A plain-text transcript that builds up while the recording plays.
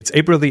It's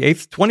April the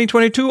 8th,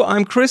 2022.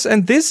 I'm Chris,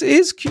 and this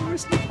is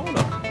Curiously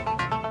Polar.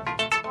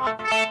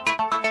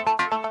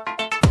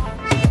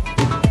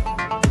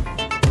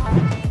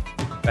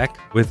 Back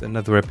with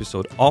another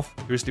episode of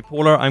Curiously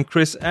Polar. I'm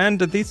Chris,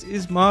 and this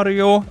is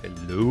Mario.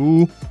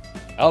 Hello.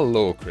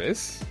 Hello,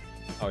 Chris.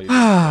 How are you?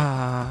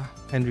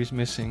 Henry's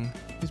missing.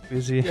 He's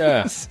busy.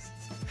 Yeah.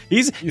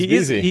 He's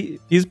busy.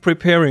 He's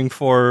preparing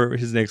for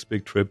his next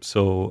big trip,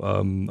 so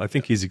I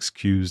think he's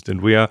excused,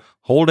 and we are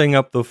holding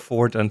up the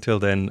fort until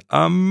then.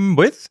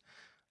 With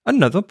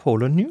another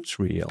Polar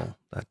newsreel.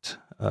 That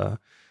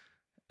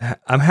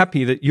I'm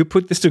happy that you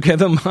put this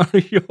together,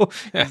 Mario.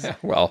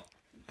 Well,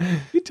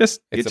 you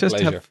just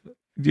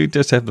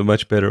have a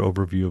much better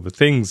overview of the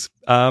things.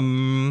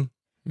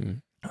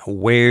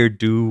 Where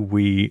do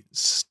we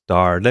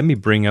start? Let me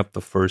bring up the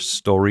first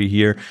story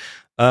here.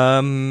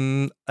 A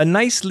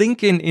nice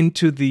link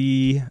into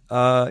the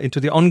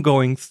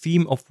ongoing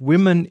theme of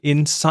women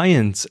in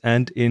science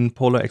and in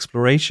polar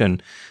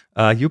exploration.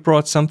 You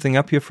brought something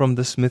up here from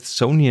the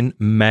Smithsonian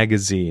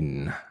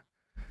Magazine.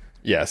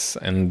 yes,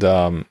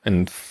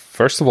 and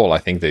first of all, I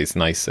think that it's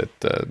nice that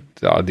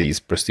there are these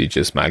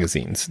prestigious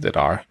magazines that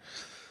are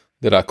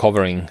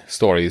covering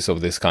stories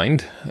of this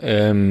kind,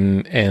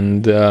 and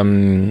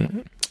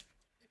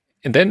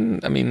then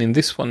I mean in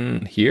this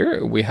one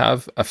here we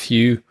have a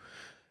few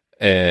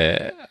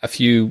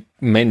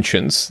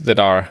mentions that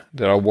are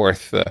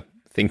worth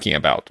thinking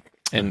about,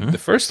 and the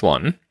first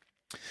one,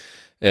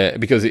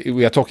 because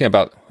we are talking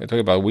about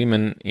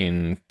women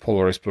in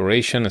polar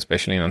exploration,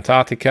 especially in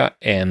Antarctica,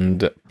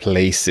 and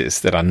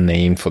places that are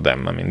named for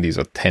them. I mean, these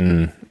are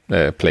 10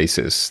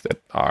 places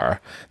that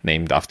are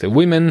named after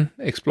women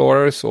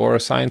explorers or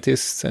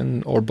scientists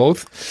or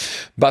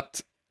both.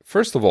 But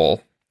first of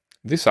all,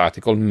 this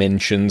article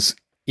mentions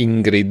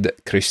Ingrid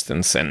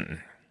Kristensen.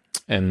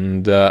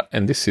 And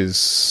this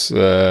is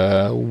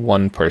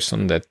one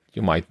person that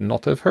you might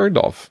not have heard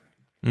of.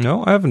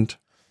 No, I haven't.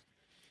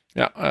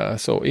 Yeah,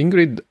 so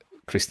Ingrid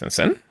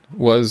Kristensen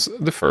was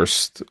the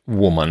first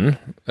woman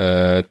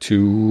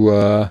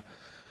to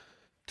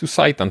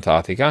sight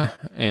Antarctica,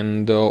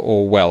 and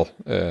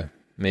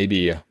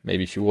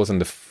maybe she wasn't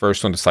the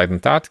first one to sight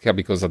Antarctica,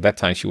 because at that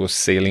time she was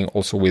sailing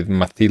also with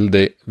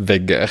Mathilde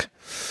Weger.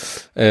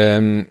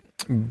 And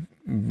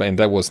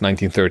that was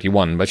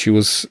 1931, but she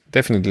was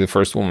definitely the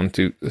first woman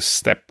to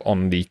step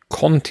on the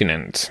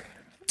continent,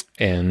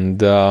 and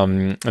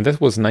that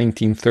was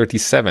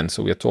 1937.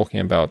 So we are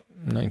talking about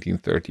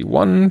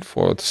 1931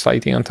 for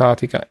sighting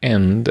Antarctica,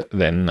 and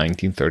then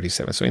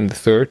 1937. So in the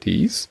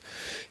 30s,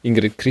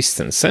 Ingrid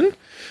Kristensen,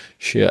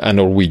 she a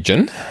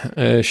Norwegian,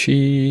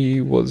 she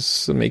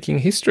was making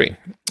history.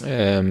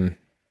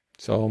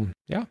 So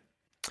yeah,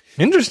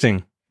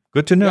 interesting.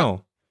 Good to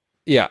know.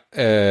 Yeah,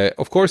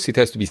 of course, it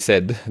has to be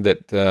said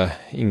that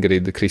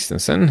Ingrid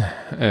Kristensen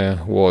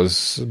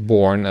was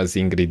born as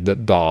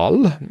Ingrid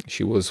Dahl.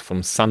 She was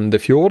from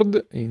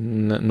Sandefjord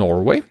in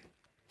Norway.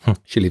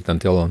 She lived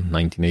until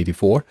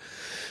 1984.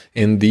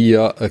 And the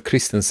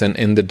Kristensen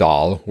and the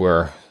Dahl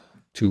were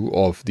two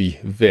of the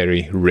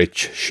very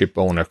rich ship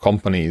owner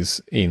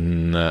companies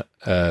in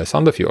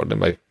Sandefjord. And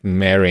by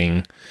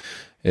marrying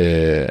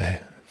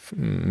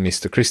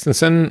Mr.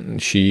 Kristensen,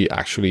 she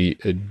actually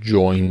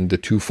joined the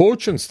two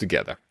fortunes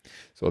together.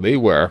 So they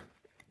were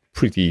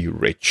pretty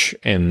rich,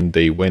 and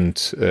they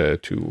went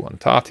to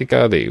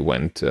Antarctica. They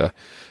went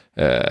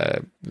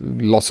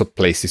lots of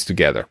places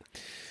together.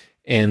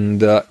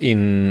 And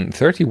in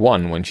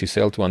 31, when she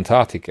sailed to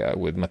Antarctica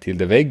with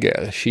Mathilde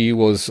Weger, she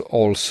was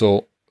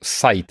also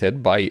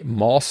sighted by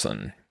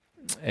Mawson.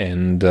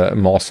 And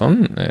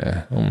Mawson,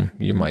 whom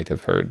you might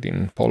have heard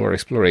in polar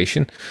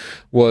exploration,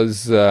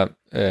 was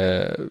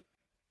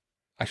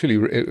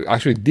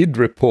actually did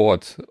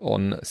report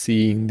on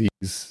seeing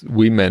these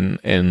women,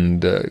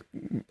 and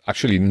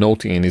actually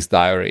noting in his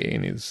diary,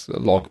 in his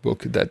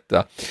logbook,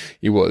 that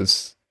he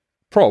was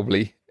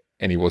probably,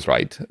 and he was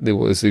right, there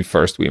was the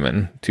first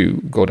women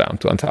to go down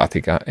to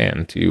Antarctica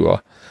and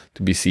to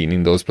be seen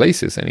in those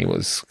places, and he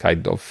was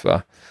kind of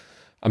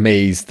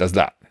amazed as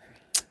that.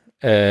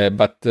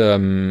 But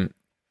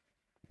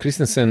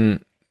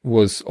Kristensen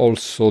was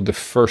also the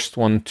first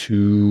one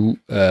to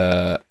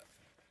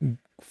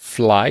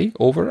fly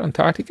over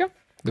Antarctica,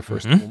 the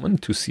first woman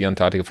to see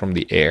Antarctica from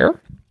the air.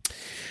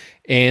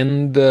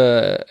 And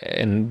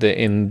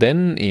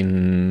then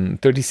in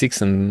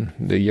 36 and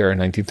the year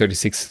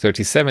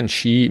 1936-37,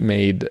 she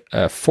made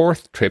a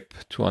fourth trip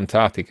to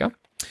Antarctica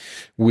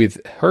with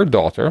her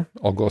daughter,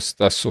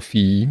 Augusta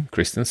Sophie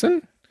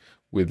Kristensen,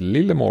 with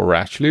Lillemor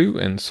Rachlew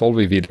and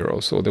Solveig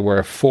Widerøe. So there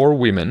were 4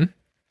 women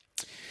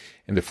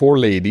and the 4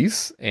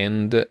 ladies,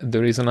 and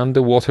there is an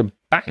underwater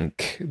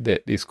bank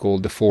that is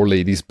called the Four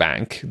Ladies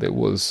Bank that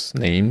was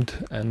named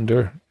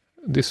during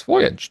this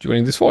voyage.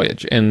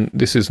 And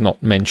this is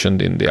not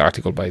mentioned in the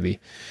article by the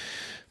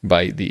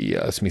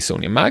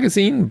Smithsonian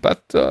Magazine,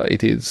 but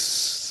it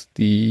is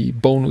the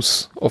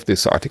bonus of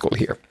this article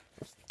here.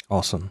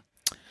 Awesome.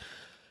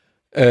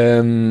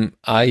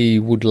 I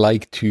would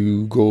like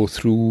to go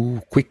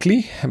through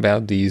quickly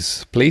about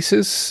these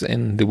places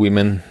and the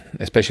women,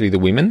 especially the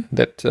women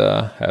that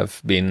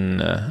have been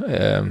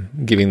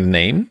giving the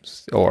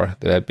names or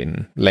that have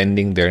been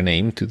lending their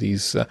name to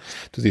these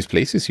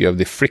places. You have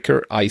the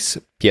Fricker Ice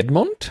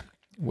Piedmont,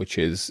 which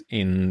is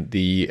in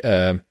the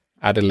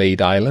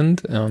Adelaide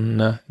Island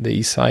on the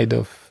east side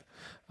of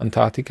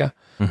Antarctica,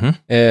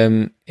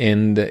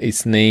 and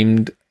it's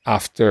named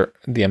after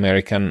the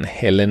American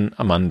Helen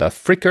Amanda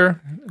Fricker,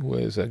 who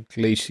is a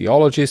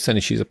glaciologist,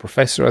 and she's a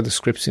professor at the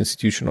Scripps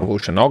Institution of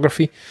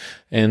Oceanography,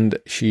 and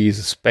she's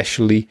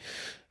especially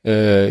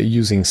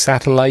using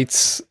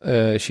satellites.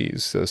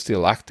 She's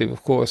still active,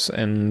 of course,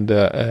 and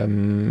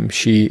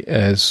she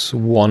has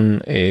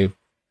won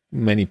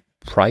many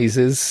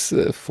prizes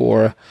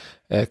for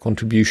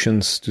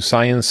contributions to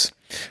science,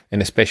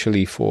 and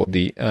especially for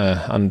the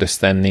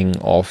understanding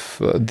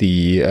of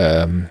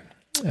the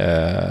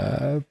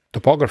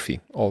topography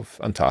of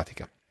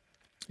Antarctica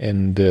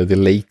and the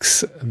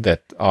lakes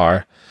that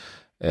are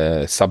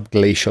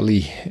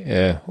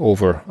subglacially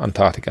over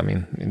Antarctica. I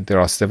mean, there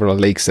are several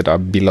lakes that are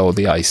below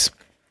the ice.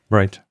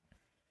 Right.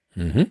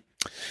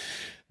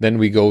 Then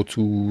we go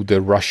to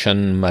the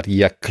Russian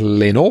Maria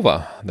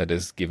Klenova, that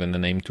is given the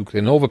name to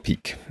Klenova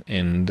Peak,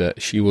 and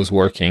she was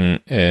working.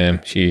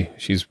 She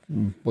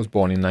was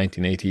born in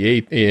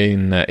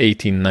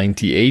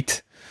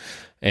 1898,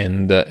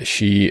 and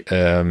she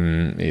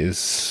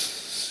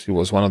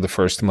was one of the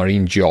first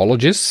marine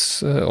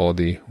geologists, or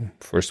the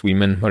first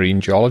women marine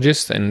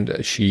geologists, and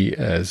she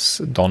has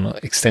done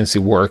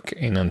extensive work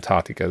in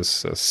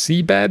Antarctica's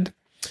seabed.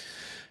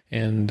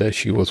 And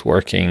she was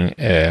working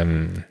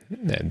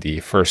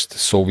the first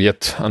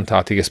Soviet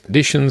Antarctic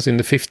expeditions in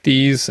the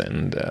 50s,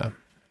 and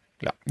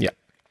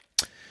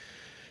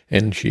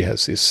and she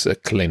has this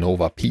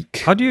Klenova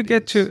Peak. How do you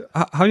get to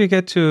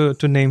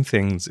name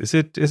things? Is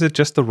it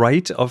just the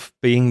right of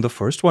being the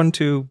first one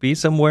to be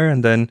somewhere,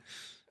 and then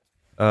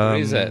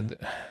is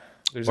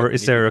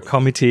there a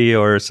committee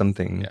or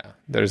something? Yeah,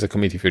 there is a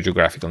committee for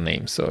geographical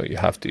names, so you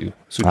have to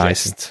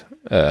suggest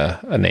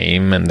a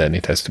name, and then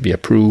it has to be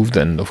approved.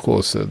 And of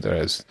course, there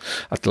is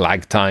a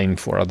lag time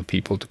for other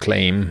people to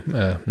claim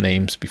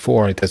names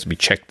before. It has to be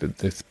checked that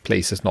this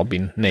place has not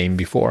been named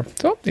before.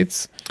 So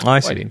it's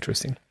quite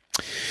interesting.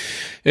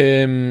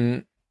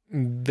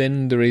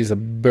 Then there is a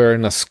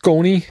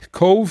Bernasconi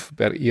Cove,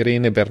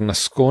 Irene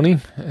Bernasconi,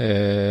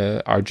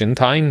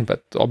 Argentine,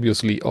 but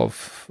obviously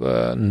of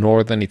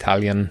northern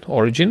Italian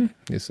origin.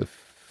 It's a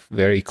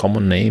very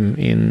common name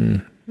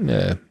in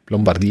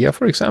Lombardia,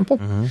 for example.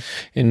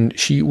 And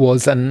she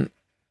was an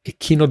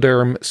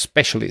echinoderm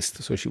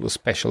specialist, so she was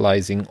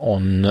specializing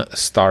on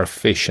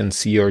starfish and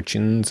sea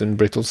urchins and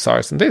brittle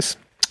stars and this.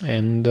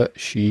 And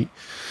she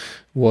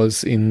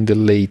was in the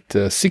late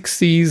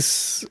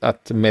 60s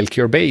at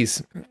Melchior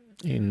Bays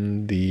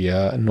in the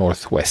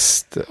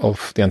northwest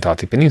of the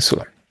Antarctic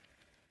Peninsula.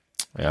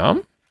 Yeah.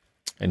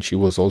 And she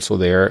was also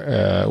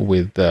there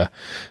with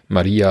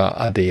Maria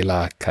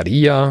Adela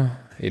Caria,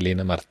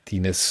 Elena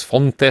Martinez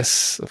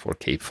Fontes for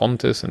Cape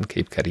Fontes and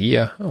Cape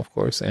Caria, of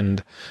course,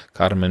 and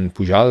Carmen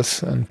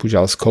Pujals and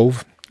Pujals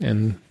Cove.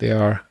 And they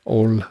are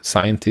all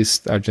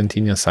scientists,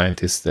 Argentinian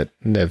scientists, that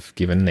have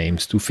given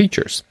names to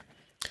features.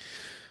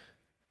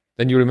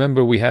 Then you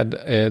remember we had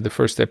the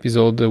first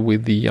episode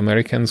with the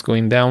Americans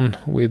going down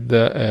with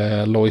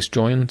Lois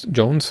Jones.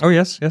 Oh,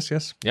 yes.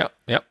 Yeah.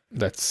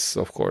 That's,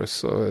 of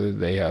course,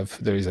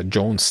 there is a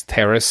Jones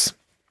Terrace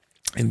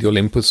in the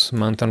Olympus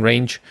mountain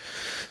range.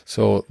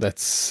 So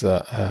that's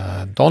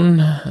done.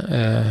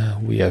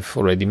 We have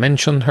already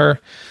mentioned her.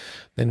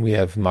 Then we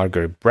have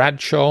Margaret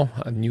Bradshaw,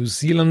 a New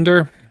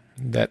Zealander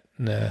that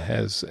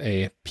has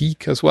a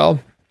peak as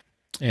well.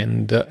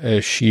 And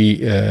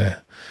she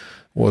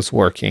was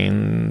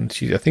working,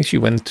 I think she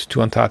went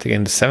to Antarctica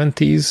in the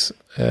 70s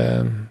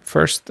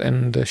first,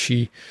 and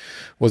she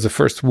was the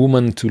first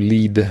woman to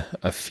lead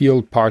a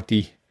field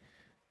party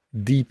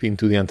deep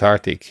into the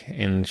Antarctic,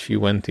 and she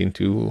went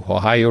into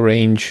Ohio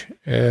Range,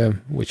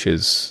 which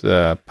is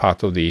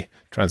part of the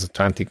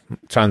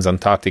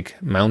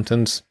Transantarctic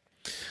Mountains,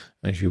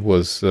 and she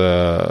was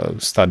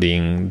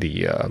studying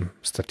the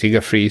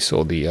stratigraphy,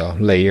 so the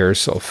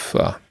layers of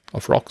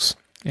rocks.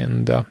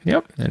 And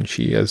and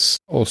she has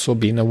also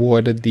been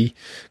awarded the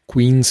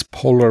Queen's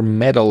Polar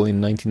Medal in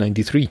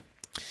 1993.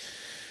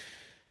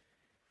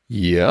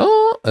 Yeah,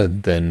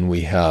 and then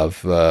we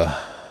have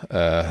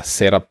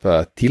Serap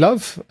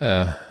Tilav.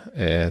 I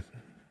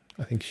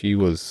think she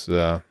was...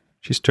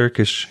 she's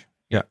Turkish.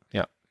 Yeah.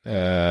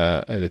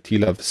 The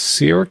Tilav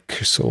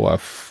Cirque, so a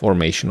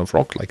formation of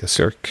rock like a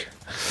cirque.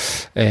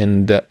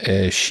 And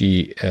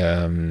she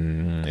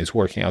is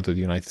working out of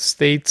the United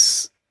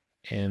States.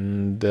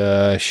 And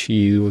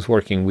she was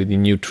working with the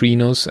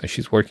neutrinos.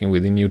 She's working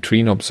with the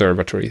Neutrino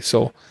Observatory.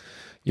 So,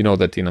 you know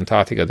that in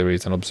Antarctica there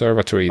is an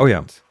observatory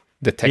that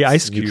detects the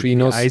ice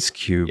neutrinos. The ice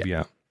cube,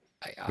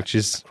 which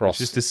is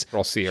this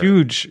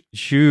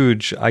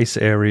huge ice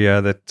area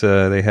that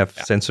they have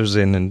sensors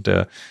in, and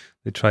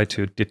they try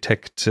to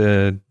detect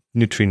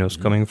neutrinos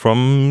coming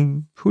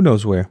from who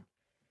knows where.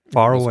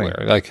 far away.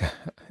 Like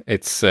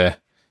it's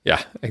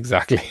yeah,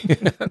 exactly.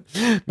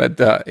 But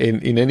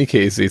in any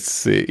case,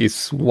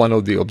 it's one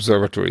of the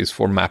observatories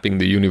for mapping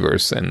the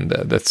universe, and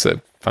that's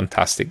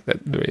fantastic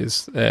that there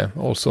is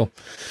also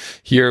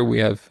here we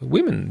have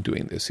women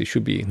doing this. It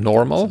should be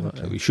normal.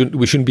 We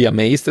shouldn't be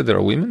amazed that there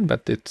are women,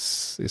 but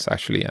it's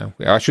actually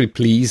we are actually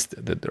pleased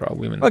that there are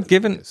women. Well,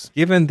 given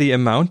the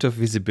amount of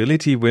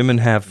visibility women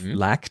have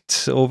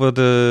lacked over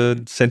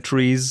the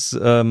centuries,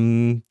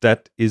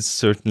 that is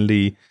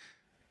certainly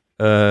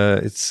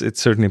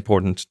it's certainly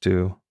important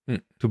to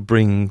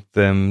bring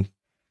them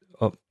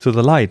up to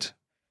the light.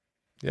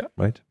 Yeah,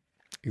 right.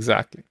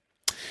 Exactly.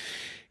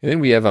 And then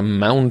we have a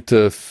Mount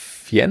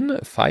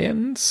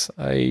Fiennes.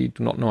 I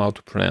do not know how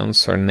to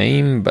pronounce her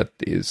name, but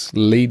is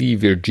Lady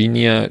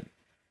Virginia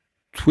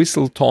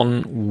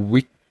Twistleton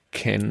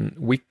Wykeham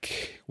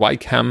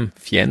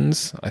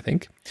Fiennes, I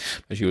think.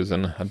 She was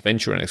an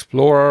adventurer and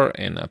explorer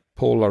and a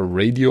polar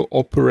radio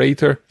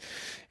operator.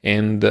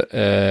 And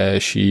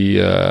she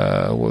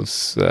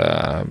was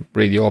a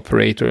radio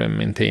operator and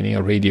maintaining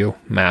a radio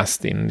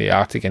mast in the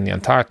Arctic and the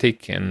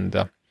Antarctic.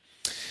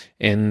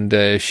 And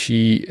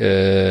she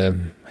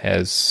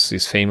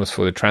is famous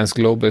for the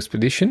Transglobe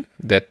expedition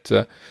that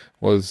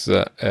was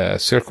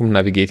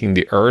circumnavigating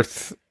the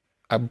Earth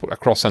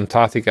across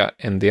Antarctica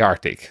and the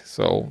Arctic.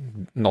 So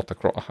not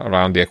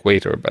around the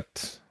equator,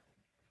 but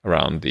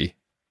around the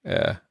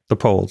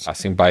poles,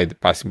 passing by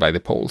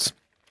the poles.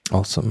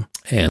 Awesome.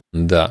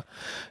 And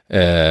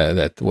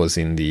that was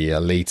in the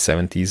late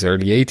 70s,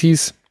 early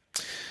 80s.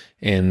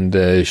 And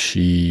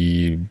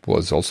she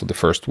was also the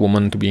first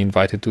woman to be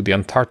invited to the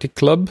Antarctic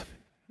Club,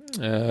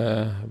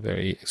 a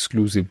very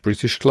exclusive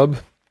British club.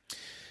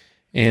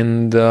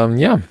 And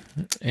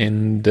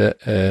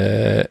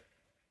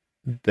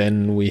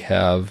then we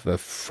have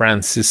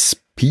Francis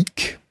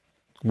Peake,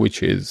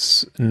 which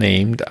is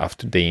named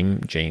after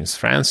Dame James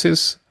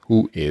Francis,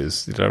 who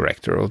is the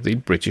director of the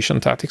British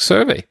Antarctic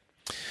Survey.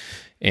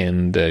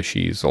 And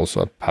she is also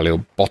a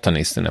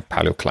paleobotanist and a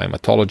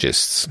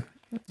paleoclimatologist.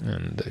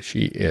 And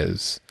she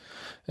is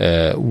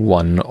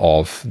one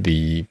of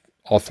the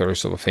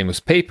authors of a famous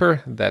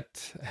paper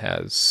that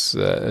has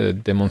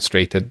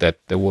demonstrated that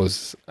there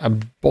was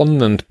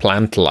abundant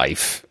plant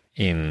life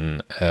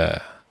on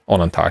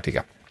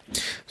Antarctica.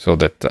 So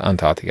that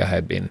Antarctica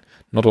had been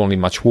not only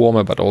much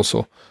warmer, but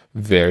also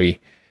very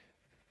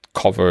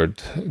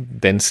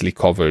densely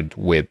covered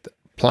with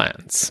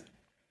plants.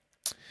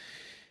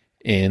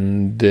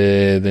 And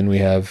then we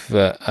have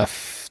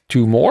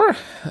two more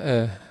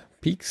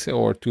peaks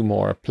or two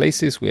more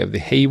places. We have the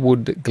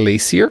Haywood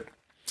Glacier,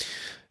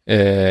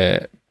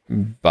 named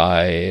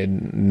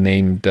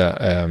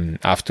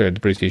after the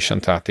British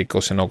Antarctic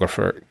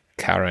oceanographer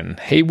Karen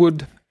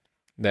Haywood,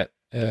 that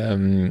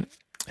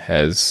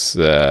has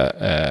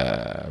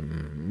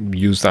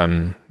used,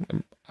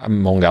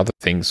 among other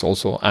things,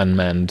 also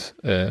unmanned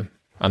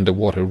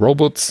underwater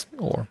robots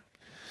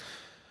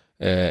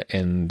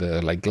and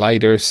like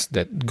gliders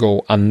that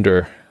go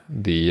under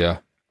the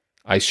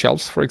ice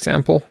shelves, for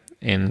example,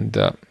 and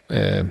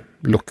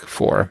look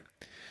for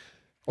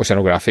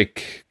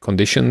oceanographic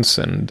conditions,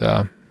 and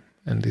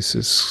this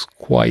is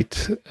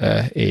quite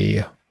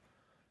a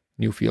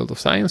new field of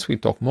science. We'll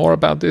talk more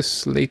about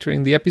this later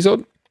in the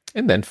episode.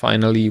 And then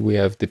finally we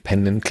have the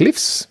Pendant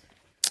Cliffs,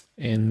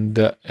 and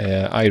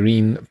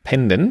Irene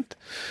Pendon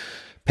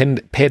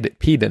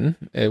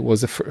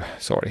was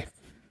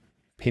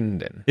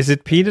Pinden. Is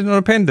it Peden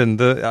or Pendon?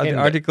 The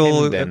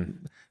article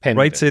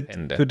writes it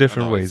two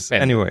different ways.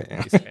 Pendon. Anyway.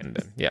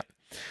 Pendon, yeah.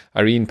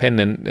 Irene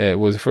Pendon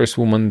was the first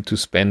woman to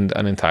spend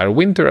an entire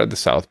winter at the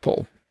South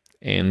Pole,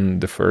 and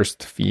the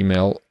first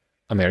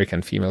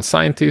American female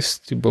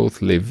scientist to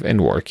both live and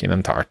work in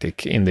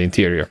Antarctic in the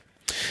interior.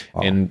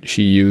 Wow. And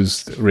she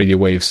used radio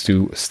waves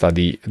to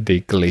study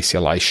the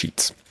glacial ice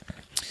sheets.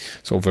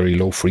 So very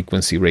low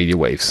frequency radio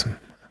waves.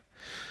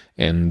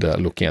 And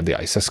looking at the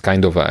ice as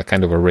kind of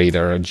a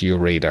radar, a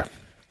georadar.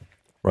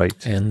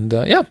 Right. And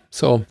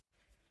so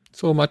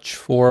much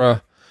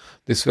for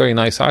this very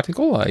nice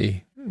article.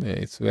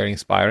 It's very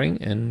inspiring,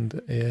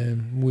 and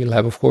we'll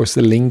have, of course,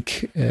 the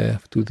link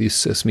to this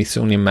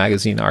Smithsonian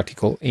Magazine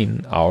article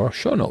in our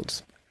show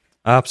notes.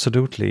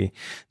 Absolutely.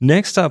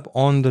 Next up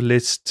on the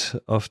list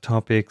of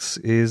topics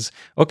is,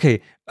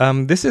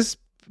 this is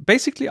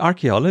basically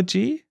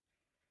archaeology,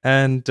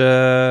 and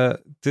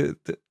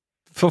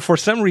for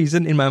some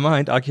reason in my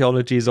mind,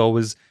 archaeology is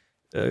always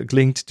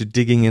linked to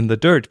digging in the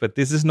dirt, but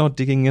this is not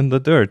digging in the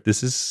dirt.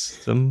 This is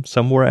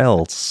somewhere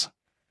else.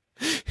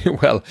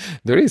 Well,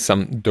 there is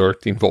some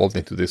dirt involved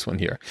into this one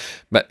here,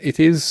 but it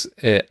is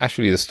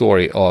actually the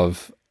story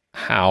of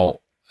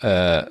how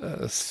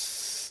a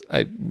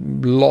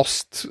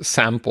lost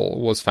sample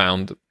was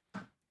found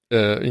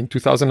in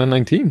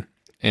 2019,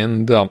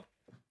 and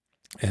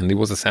it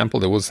was a sample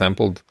that was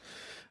sampled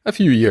a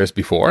few years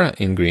before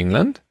in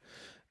Greenland,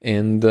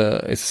 and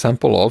it's a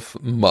sample of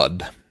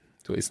mud.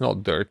 So it's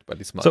not dirt, but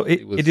it's mud. So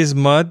it is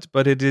mud,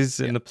 but it is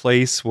in a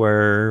place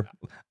where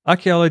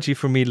archaeology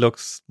for me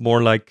looks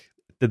more like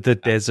the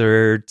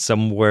desert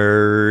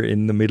somewhere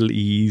in the Middle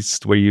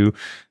East where you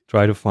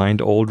try to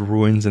find old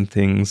ruins and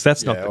things.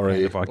 That's not the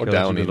kind of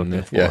archaeology we're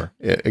looking for.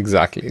 Yeah,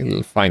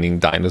 exactly. Finding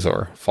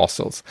dinosaur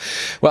fossils.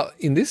 Well,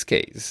 in this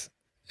case,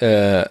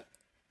 there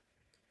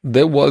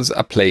was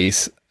a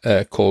place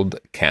called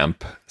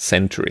Camp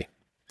Century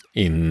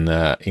in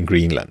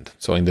Greenland.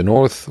 So in the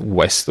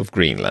northwest of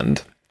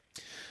Greenland.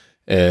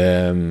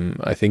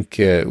 I think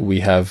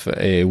we have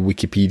a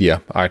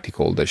Wikipedia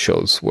article that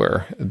shows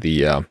where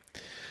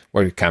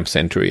Camp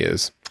Century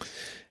is.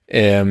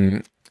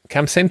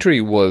 Camp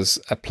Century was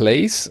a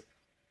place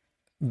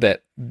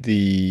that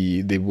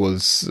there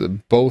was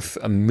both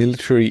a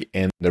military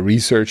and a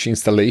research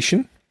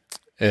installation.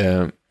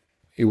 It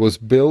was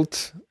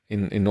built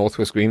in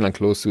northwest Greenland,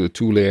 close to the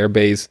Thule Air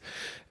Base,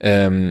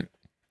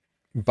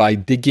 by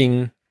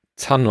digging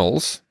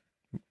tunnels,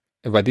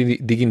 by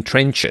digging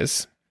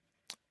trenches,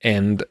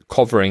 and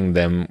covering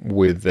them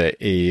with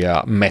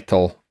a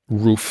metal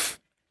roof.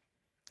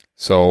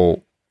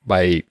 So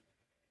by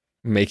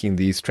making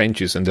these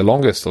trenches, and the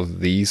longest of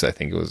these, I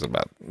think it was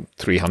about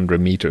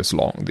 300 meters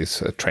long,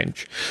 this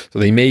trench. So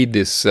they made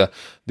this, the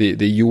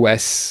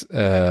US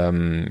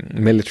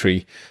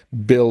military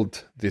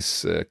built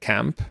this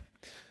camp,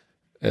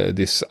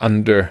 this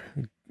under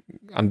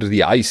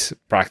the ice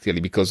practically,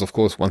 because of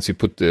course once you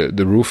put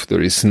the roof,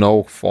 there is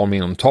snow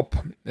forming on top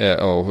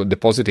or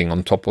depositing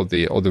on top of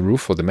the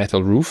roof, or the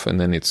metal roof, and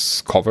then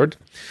it's covered.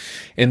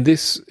 And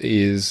this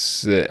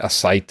is a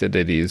site that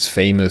is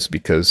famous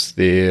because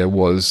there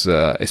was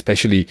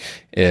especially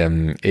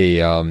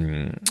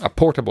a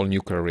portable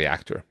nuclear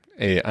reactor,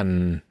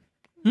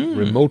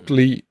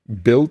 remotely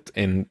built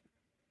in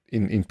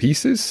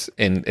pieces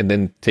and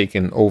then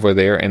taken over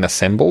there and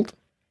assembled,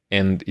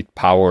 and it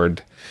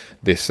powered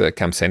this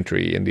Camp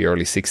Century in the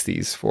early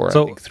 60s for I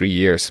think 3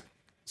 years.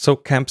 So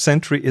Camp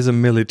Century is a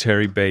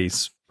military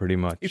base, pretty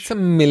much. It's a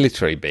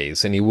military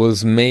base, and it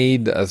was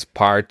made as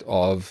part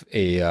of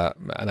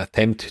an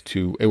attempt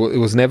to. It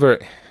was never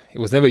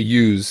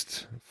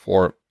used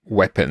for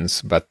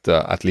weapons, but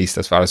at least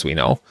as far as we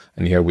know.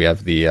 And here we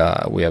have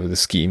the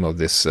scheme of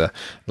this,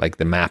 like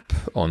the map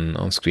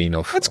on screen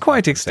of. That's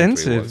quite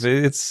extensive.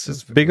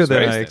 It's bigger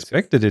than I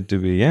expected it to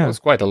be. Yeah, there was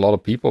quite a lot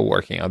of people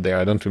working out there.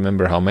 I don't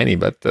remember how many,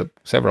 but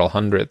several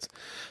hundreds,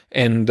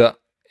 and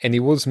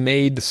it was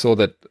made so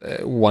that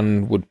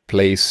one would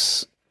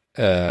place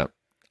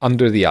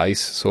under the ice,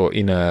 so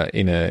in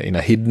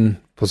a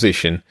hidden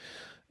position,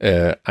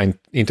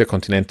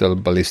 intercontinental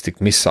ballistic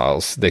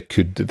missiles that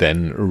could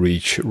then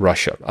reach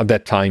Russia. At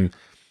that time,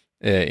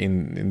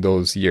 in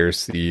those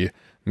years, the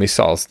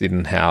missiles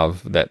didn't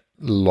have that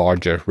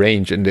larger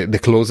range, and the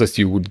closest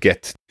you would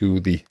get to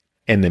the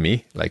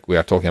enemy, like we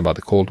are talking about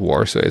the Cold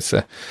War, so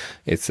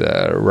it's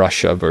a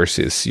Russia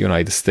versus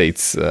United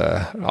States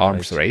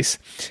arms race,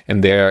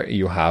 and there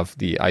you have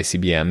the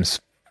ICBMs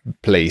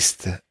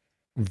placed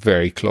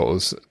very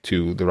close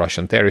to the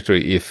Russian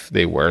territory if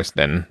they were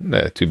then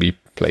to be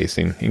placed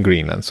in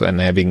Greenland. So, and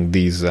having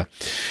these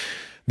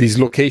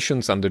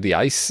locations under the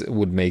ice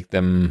would make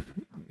them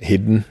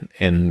hidden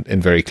and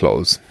very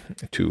close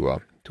to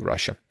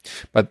Russia.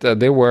 But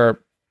there were,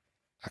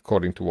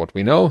 according to what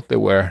we know, there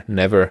were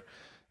never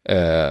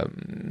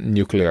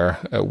nuclear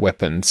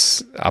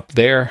weapons up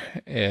there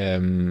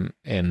and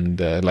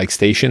like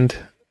stationed.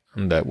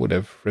 And that would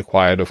have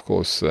required, of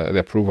course, the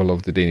approval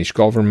of the Danish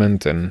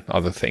government and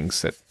other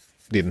things that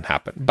didn't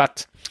happen.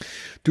 But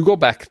to go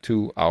back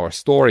to our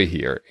story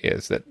here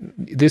is that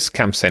this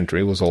Camp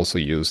Century was also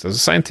used as a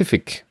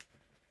scientific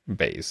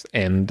base.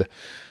 And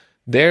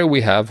there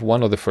we have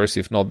one of the first,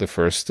 if not the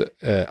first,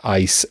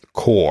 ice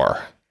core.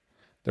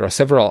 There are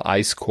several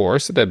ice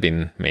cores that have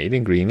been made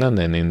in Greenland,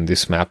 and in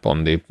this map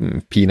on the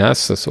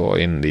PNAS, so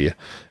in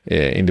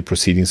the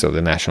proceedings of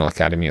the National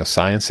Academy of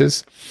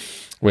Sciences,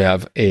 we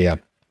have a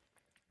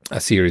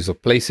series of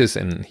places,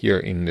 and here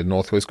in the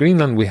northwest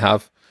Greenland we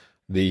have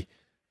the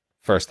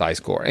first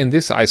ice core. And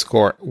this ice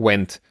core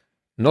went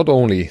not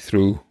only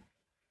through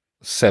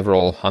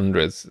several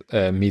hundreds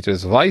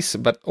meters of ice,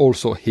 but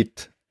also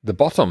hit the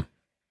bottom,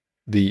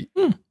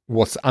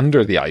 what's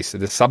under the ice,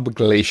 the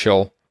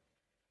subglacial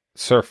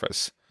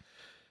surface.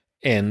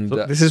 And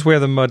so this is where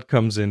the mud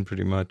comes in,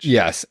 pretty much.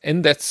 Yes,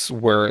 and that's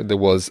where there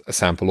was a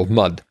sample of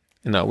mud.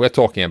 Now we're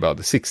talking about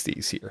the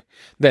 60s here.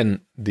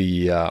 Then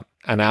the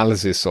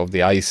analysis of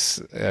the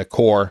ice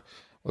core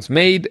was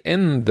made,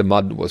 and the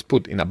mud was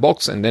put in a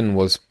box and then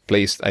was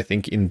placed, I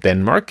think, in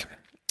Denmark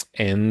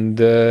and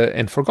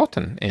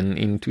forgotten. And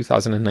in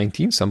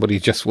 2019, somebody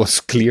just was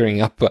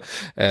clearing up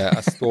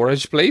a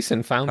storage place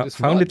and found this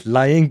mud. It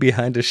lying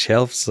behind a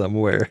shelf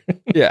somewhere.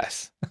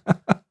 Yes.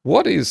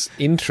 What is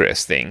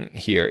interesting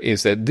here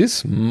is that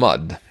this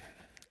mud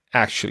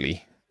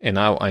actually, and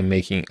now I'm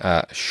making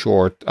a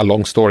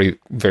long story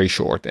very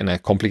short, and a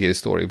complicated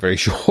story very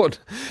short.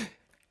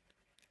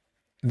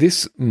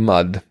 This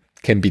mud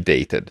can be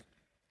dated.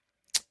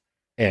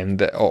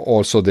 and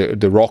also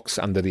the rocks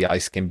under the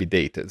ice can be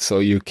dated. So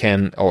you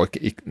can, or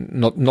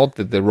not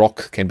that the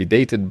rock can be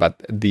dated,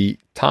 but the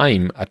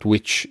time at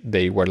which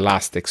they were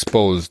last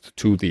exposed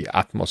to the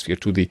atmosphere,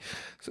 to the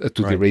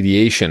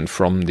radiation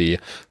from the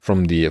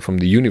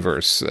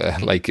universe,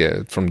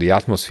 from the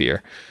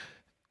atmosphere,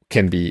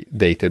 can be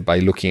dated by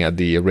looking at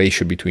the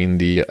ratio between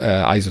the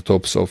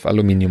isotopes of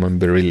aluminium and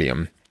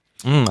beryllium.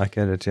 I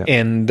get it.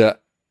 Yeah.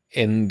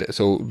 And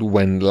so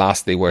when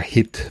last they were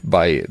hit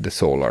by the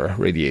solar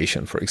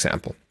radiation, for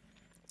example.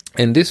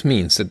 And this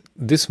means that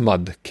this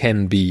mud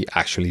can be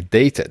actually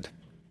dated,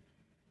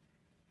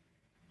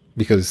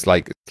 because it's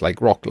like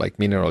rock, like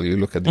mineral. You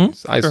look at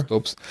these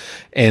isotopes,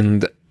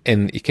 and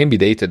it can be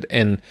dated.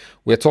 And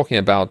we're talking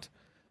about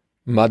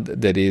mud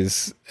that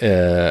is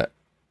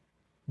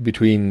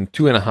between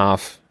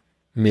 2.5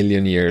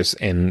 million years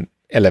and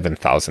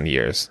 11,000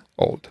 years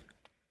old.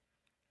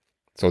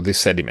 So this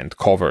sediment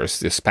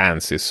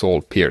spans this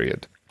whole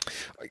period.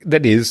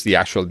 That is the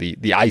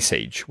Ice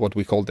Age, what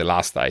we call the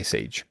last Ice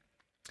Age.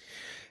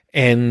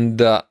 And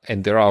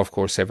there are, of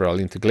course, several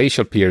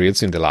interglacial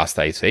periods in the last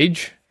Ice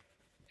Age.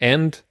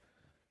 And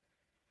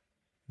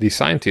the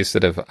scientists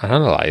that have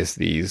analyzed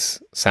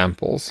these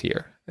samples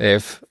here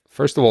have,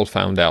 first of all,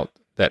 found out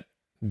that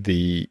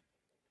the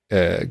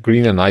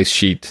Greenland ice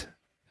sheet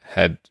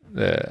had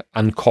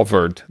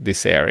uncovered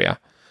this area.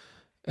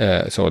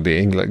 So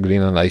the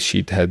Greenland ice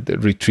sheet had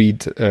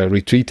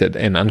retreated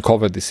and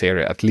uncovered this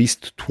area at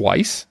least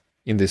twice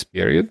in this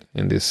period,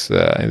 in this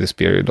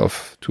period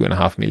of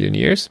 2.5 million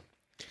years,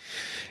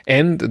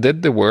 and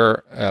that there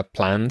were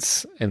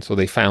plants, and so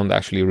they found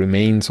actually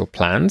remains of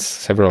plants,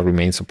 several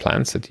remains of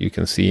plants that you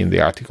can see in the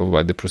article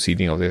by the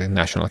Proceeding of the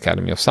National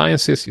Academy of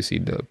Sciences. You see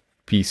the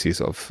pieces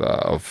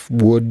of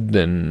wood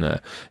and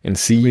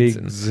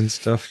seeds and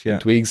stuff, yeah,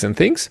 and twigs and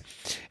things,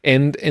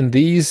 and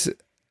these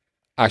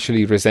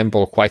actually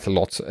resemble quite a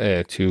lot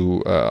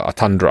to a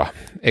tundra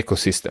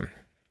ecosystem.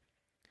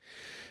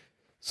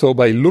 So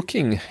by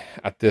looking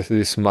at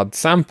this mud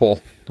sample,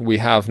 we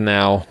have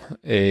now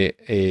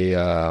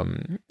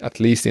at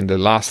least in the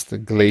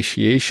last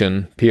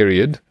glaciation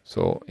period.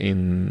 So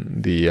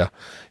in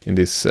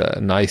this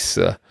nice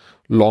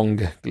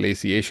long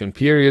glaciation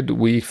period,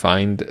 we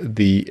find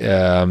the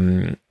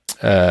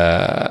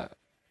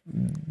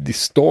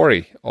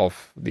story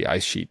of the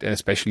ice sheet, and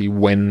especially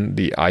when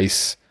the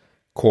ice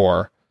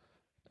core,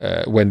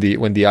 when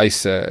the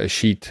ice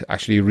sheet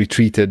actually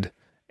retreated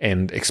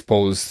and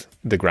exposed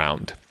the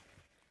ground.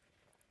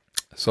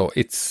 So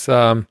it's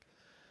So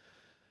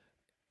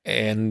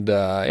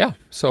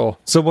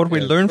what we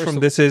learn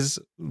from this is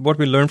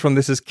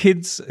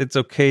kids, it's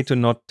okay to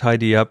not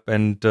tidy up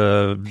and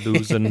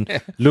lose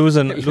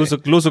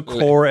a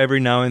core every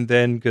now and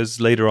then,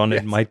 because later on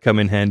it might come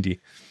in handy.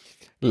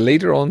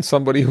 Later on,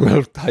 somebody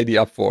will tidy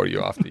up for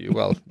you after you.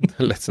 Well,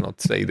 let's not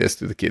say this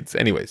to the kids.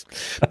 Anyways,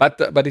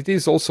 but it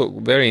is also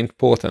very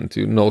important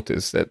to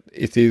notice that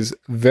it is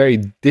very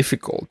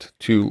difficult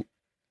to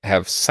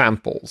have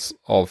samples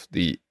of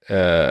the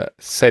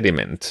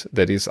sediment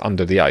that is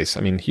under the ice.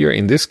 I mean, here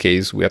in this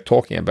case, we are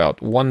talking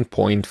about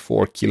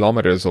 1.4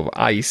 kilometers of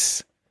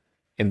ice,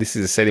 and this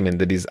is a sediment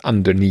that is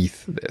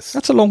underneath this.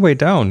 That's a long way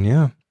down,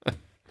 yeah.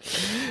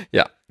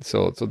 Yeah,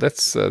 so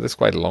that's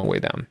quite a long way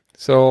down.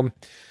 So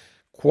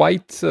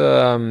quite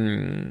a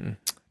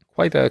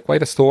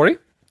story,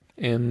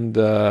 and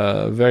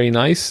very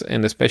nice,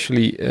 and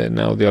especially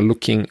now they are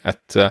looking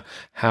at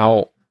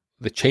how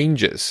the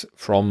changes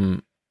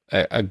from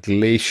a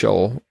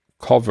glacial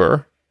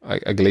cover,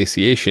 a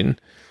glaciation,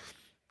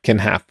 can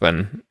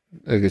happen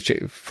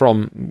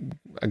from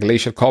a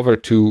glacial cover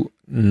to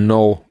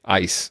no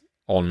ice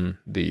on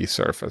the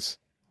surface.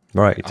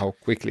 Right. How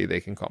quickly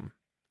they can come.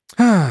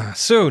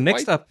 So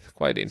next up,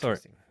 quite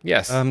interesting. Sorry.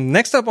 Yes.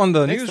 Next up on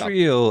the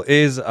newsreel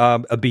is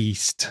a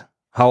beast.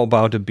 How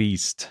about a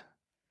beast?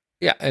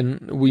 Yeah,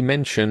 and we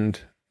mentioned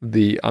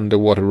the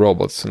underwater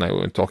robots, and I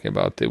was talking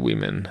about the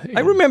women.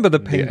 I remember the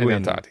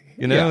penguin. The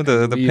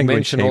penguin.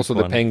 Mentioned also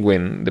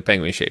the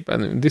penguin shape,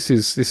 and this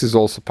is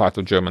also part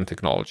of German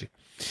technology.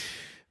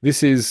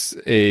 This is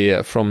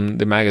from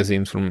the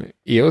magazine from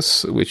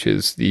EOS, which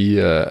is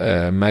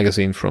the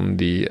magazine from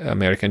the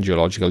American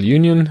Geological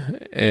Union,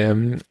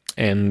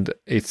 and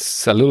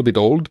it's a little bit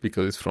old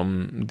because it's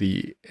from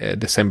the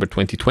December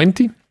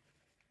 2020,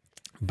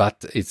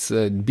 but it's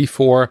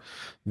before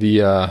the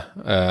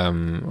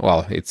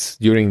it's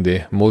during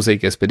the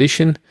Mosaic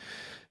expedition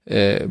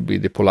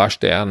with the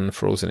Polarstern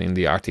frozen in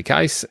the Arctic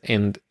ice,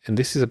 and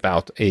this is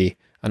about an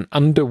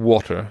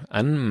underwater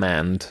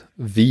unmanned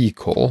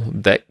vehicle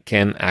that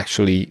can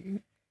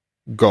actually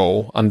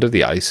go under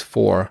the ice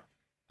for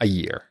a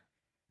year,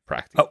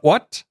 practically.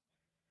 What?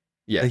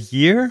 Yes, a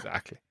year?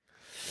 Exactly.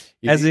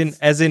 As in,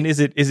 is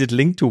it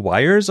linked to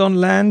wires on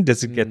land?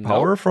 Does it get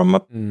power from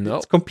up? No,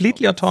 it's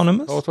completely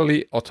autonomous.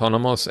 Totally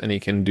autonomous, and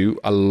it can do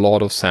a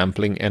lot of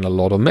sampling and a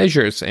lot of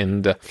measures.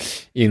 And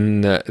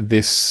in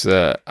this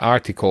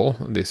article,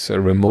 this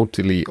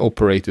remotely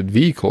operated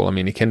vehicle, I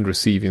mean, it can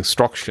receive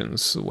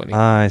instructions when it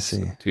I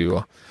see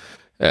to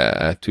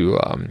the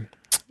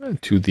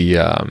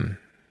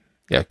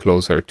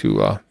closer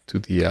to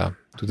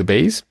the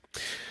base.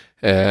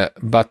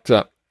 But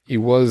it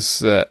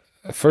was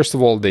first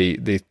of all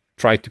they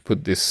tried to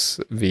put this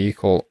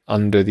vehicle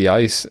under the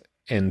ice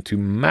and to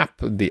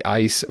map the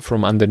ice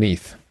from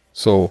underneath.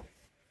 So,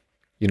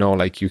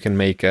 like you can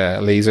make a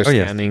laser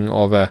scanning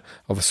of a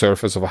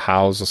surface of a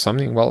house or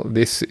something. Well,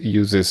 this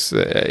uses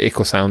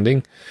echo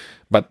sounding,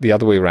 but the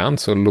other way around.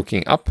 So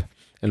looking up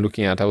and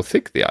looking at how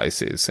thick the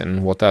ice is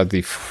and what are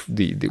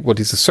what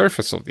is the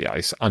surface of the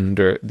ice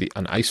under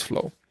an ice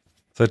flow.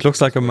 So it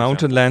looks like a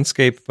mountain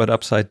landscape, but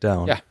upside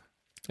down. Yeah,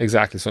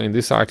 exactly. So in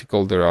this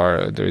article,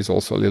 there is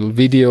also a little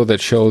video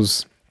that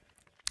shows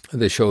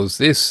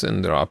this,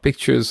 and there are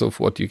pictures of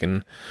what you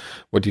can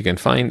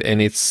find,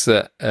 and it's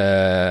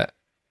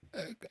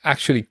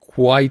actually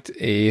quite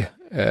a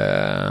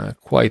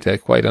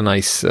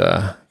nice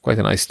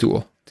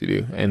tool to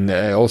do. And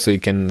also you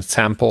can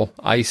sample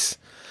ice,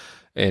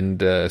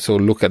 and so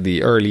look at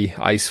the early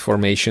ice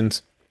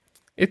formations.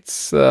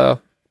 It's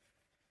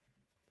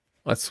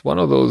that's one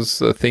of those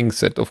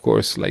things that, of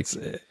course, like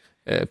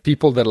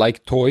people that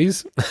like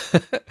toys.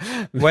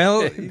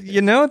 Well,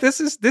 this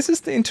is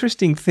the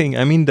interesting thing.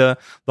 I mean, the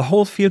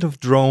whole field of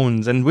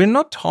drones, and we're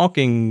not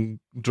talking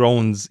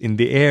drones in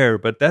the air,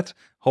 but that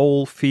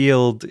whole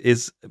field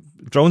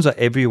drones are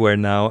everywhere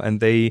now, and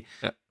they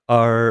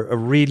are a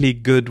really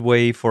good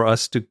way for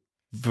us to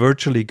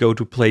virtually go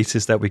to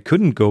places that we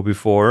couldn't go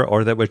before,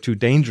 or that were too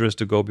dangerous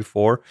to go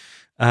before.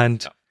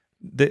 And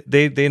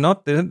they're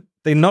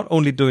not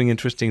only doing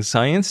interesting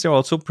science, they're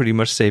also pretty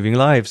much saving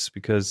lives,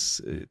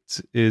 because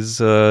it is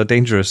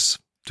dangerous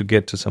to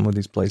get to some of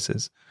these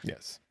places.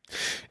 Yes.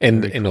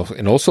 And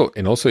also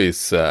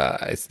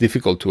it's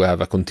difficult to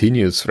have a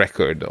continuous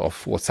record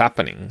of what's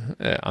happening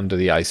under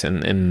the ice,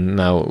 and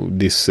now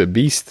this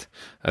beast,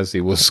 as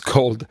it was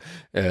called,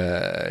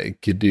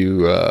 could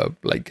do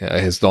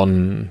has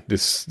done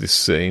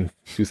this in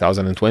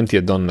 2020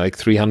 had done like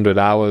 300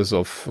 hours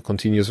of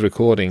continuous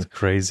recording. It's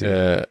crazy.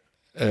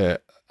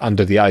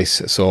 Under the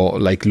ice, so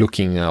like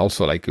looking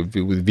also like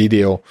with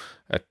video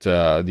at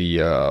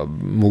the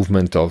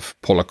movement of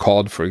polar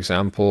cod, for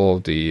example,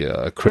 the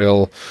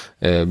krill,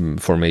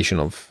 formation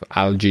of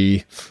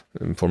algae,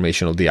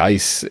 formation of the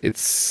ice.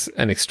 It's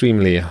an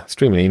extremely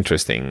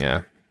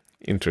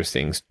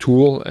interesting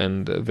tool,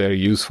 and very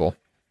useful,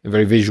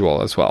 very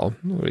visual as well.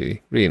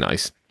 Really, really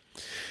nice.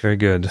 Very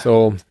good.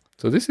 So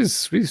this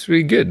is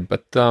really good,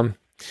 but.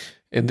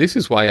 And this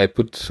is why I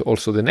put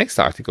also the next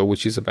article,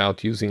 which is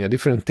about using a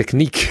different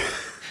technique.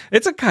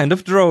 It's a kind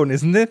of drone,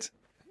 isn't it?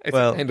 It's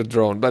a kind of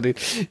drone, but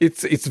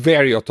it's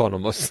very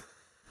autonomous.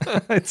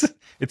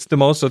 it's the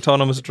most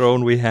autonomous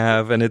drone we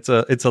have, and it's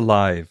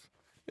alive.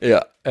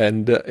 Yeah,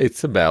 and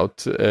it's about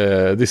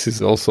this is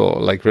also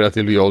like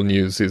relatively old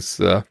news. It's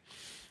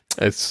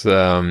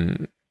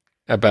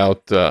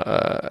about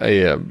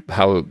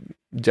how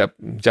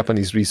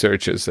Japanese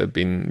researchers have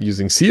been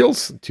using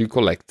seals to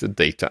collect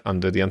data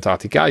under the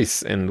Antarctic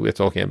ice, and we're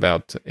talking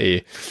about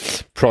a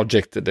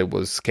project that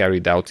was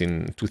carried out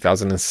in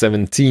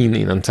 2017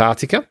 in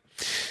Antarctica.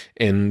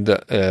 And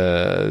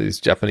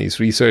these Japanese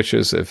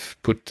researchers have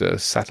put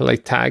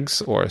satellite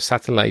tags or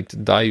satellite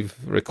dive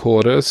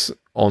recorders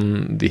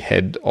on the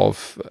head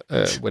of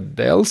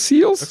Weddell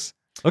seals.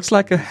 Looks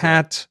like a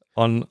hat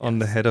on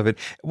the head of it.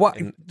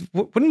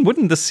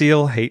 Wouldn't the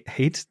seal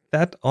hate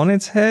that on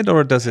its head,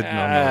 or does it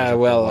not?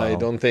 Well, I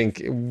don't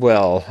think.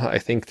 Well, I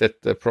think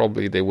that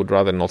probably they would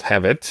rather not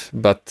have it.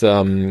 But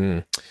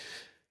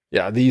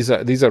these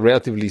are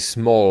relatively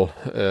small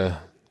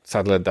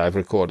satellite dive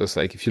recorders.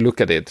 Like if you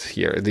look at it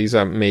here, these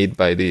are made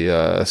by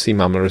the Sea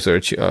Mammal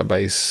Research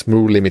by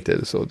SMRU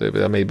Limited. So they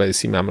are made by the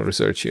Sea Mammal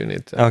Research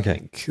Unit. Okay. I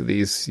think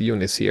these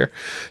units here,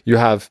 you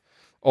have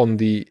on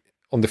the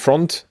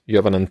front, you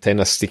have an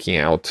antenna sticking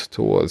out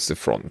towards the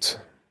front.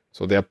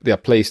 So they are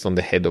placed on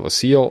the head of a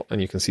seal,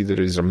 and you can see there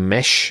is a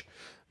mesh.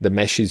 The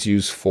mesh is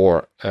used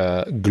for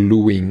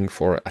gluing,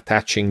 for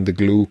attaching the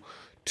glue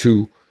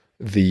to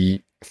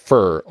the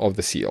fur of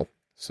the seal.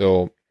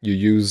 So you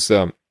use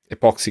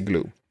epoxy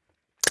glue,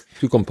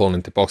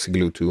 2-component epoxy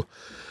glue to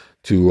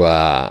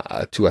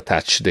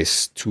attach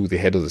this to the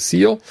head of the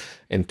seal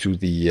and to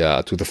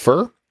the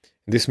fur.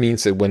 This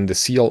means that when the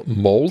seal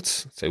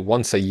molts, say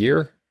once a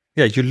year,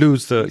 you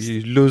lose the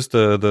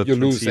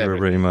transceiver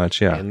pretty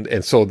much,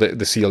 and so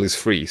the seal is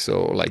free.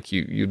 So like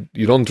you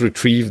don't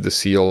retrieve the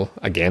seal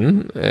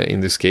again.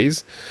 In this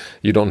case,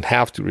 you don't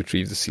have to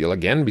retrieve the seal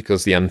again,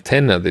 because the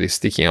antenna that is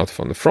sticking out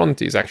from the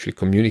front is actually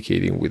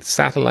communicating with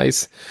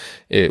satellites,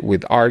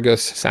 with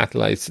Argus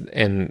satellites,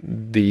 and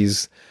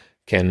these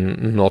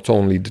can not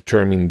only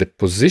determine the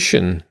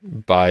position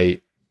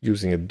by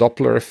using a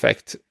Doppler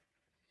effect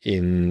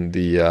in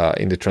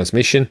the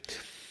transmission.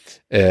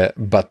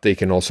 But they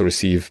can also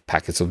receive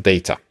packets of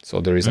data. So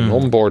there is an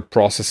onboard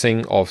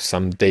processing of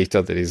some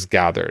data that is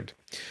gathered.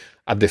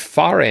 At the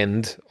far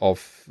end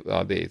of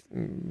the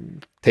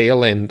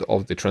tail end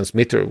of the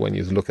transmitter, when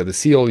you look at the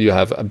seal, you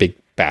have a big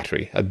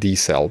battery, a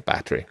D-cell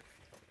battery.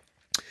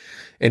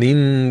 And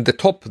in the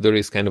top, there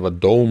is kind of a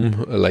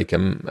dome, like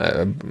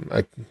a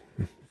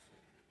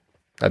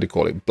how do you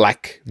call it,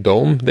 black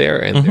dome there,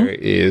 and there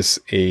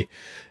is a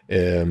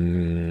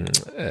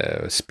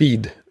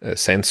speed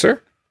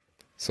sensor,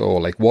 so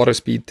like water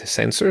speed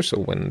sensor. So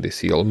when the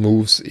seal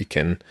moves, it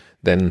can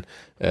then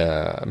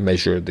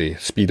measure the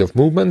speed of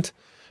movement.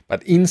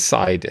 But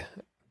inside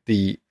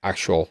the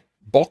actual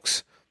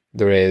box,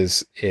 there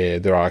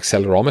are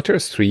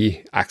accelerometers,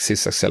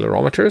 3-axis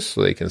accelerometers,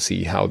 so they can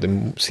see how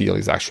the seal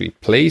is actually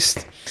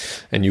placed,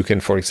 and you can,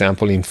 for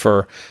example,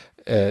 infer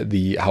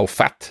how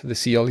fat the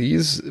seal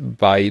is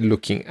by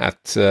looking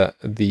at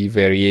the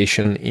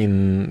variation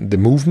in the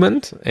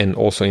movement and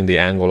also in the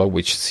angle at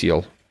which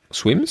seal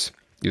swims.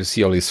 If the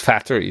seal is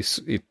fatter,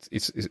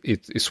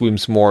 it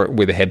swims more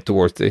with the head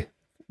towards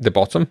the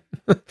bottom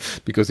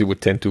because it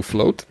would tend to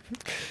float.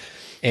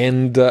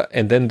 And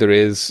then there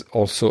is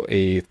also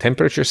a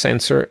temperature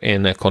sensor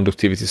and a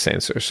conductivity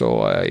sensor.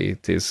 So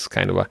it is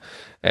kind of a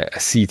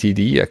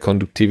CTD, a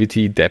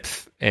conductivity,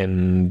 depth,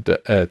 and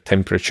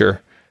temperature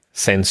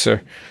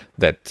sensor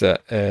that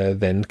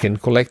then can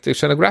collect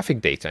oceanographic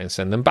data and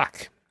send them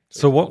back.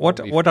 So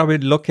what are we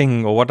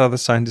looking, or what are the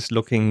scientists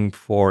looking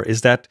for?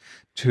 Is that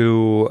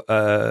to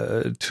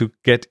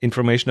get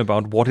information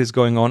about what is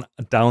going on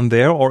down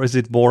there, or is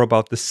it more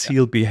about the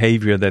seal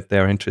behavior that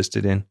they're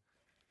interested in?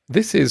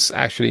 This is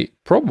actually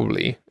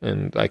probably,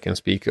 and I can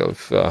speak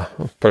of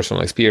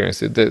personal experience,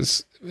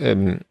 there's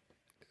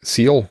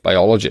seal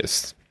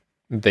biologists,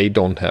 they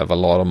don't have a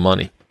lot of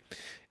money.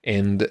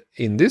 And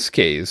in this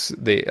case,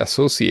 they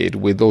associate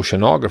with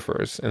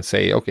oceanographers and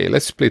say, okay,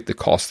 let's split the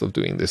cost of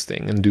doing this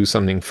thing and do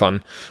something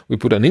fun. We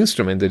put an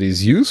instrument that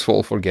is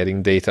useful for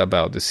getting data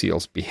about the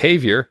seal's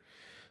behavior,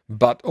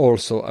 but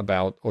also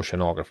about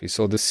oceanography.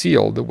 So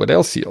the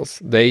Weddell seals,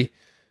 they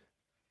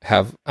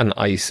have an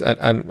ice,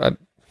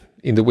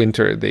 in the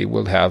winter, they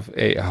will have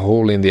a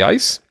hole in the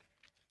ice,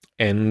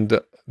 and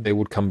they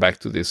would come back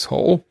to this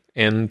hole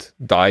and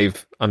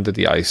dive under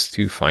the ice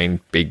to find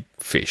big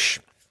fish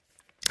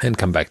and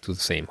come back to the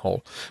same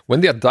hole.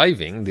 When they are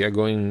diving, they are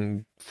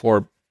going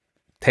for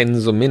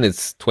tens of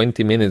minutes,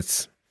 20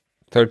 minutes,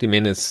 30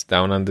 minutes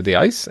down under the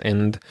ice,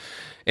 and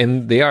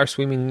they are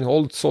swimming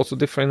all sorts of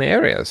different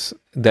areas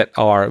that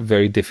are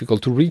very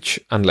difficult to reach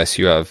unless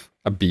you have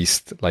a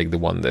beast like the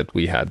one that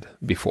we had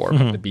before.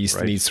 The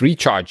beast needs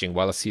recharging,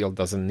 while a seal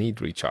doesn't need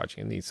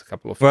recharging. It needs a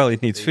couple of... Well,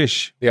 it needs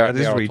fish. That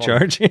is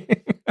recharging.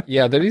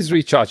 Yeah, there is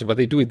recharging, but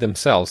they do it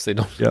themselves. They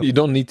don't. Yep. You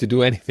don't need to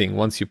do anything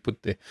once you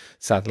put the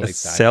satellite tag.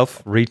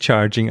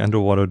 Self-recharging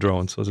underwater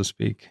drone, so to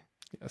speak.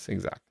 Yes,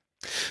 exactly.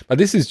 But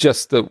this is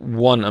just the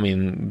one. I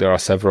mean, there are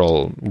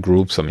several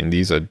groups. I mean,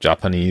 these are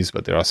Japanese,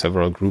 but there are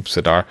several groups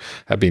that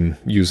have been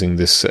using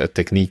this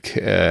technique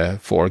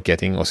for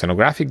getting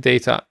oceanographic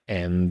data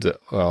and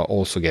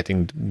also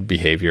getting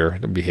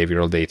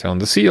behavioral data on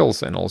the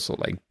seals, and also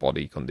like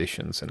body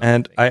conditions.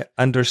 And I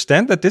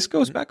understand that this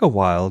goes back a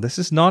while. This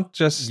is not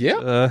just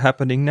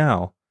happening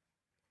now.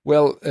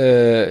 Well,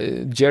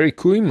 Jerry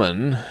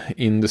Kooiman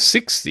in the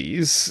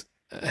 60s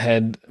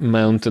had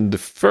mounted the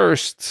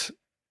first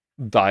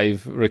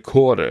dive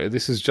recorder.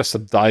 This is just a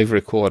dive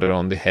recorder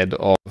on the head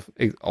of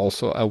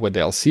also a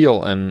Weddell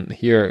seal, and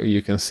here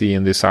you can see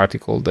in this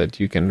article that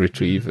you can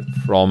retrieve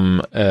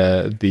from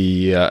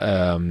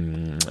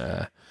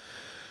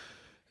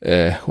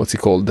what's it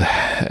called?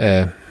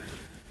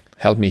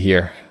 Help me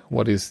here.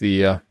 What is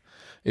the?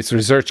 It's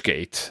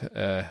ResearchGate.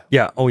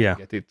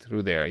 Get it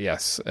through there.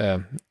 Yes,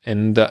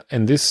 and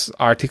this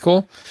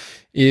article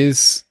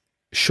is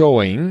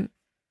showing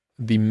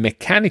the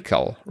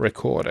mechanical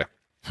recorder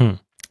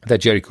that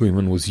Jerry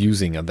Kooiman was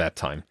using at that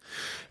time.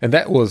 And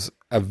that was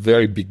a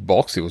very big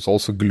box. It was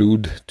also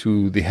glued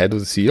to the head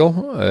of the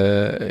seal.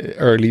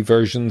 Early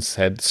versions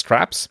had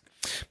straps.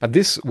 But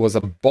this was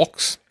a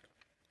box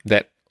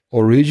that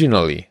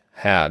originally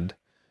had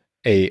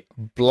a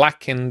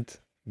blackened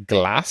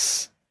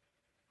glass,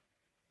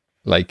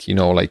 like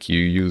you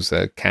use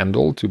a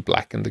candle to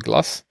blacken the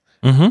glass,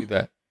 with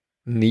a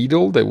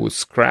needle that would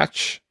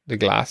scratch the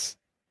glass.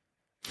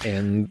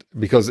 And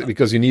because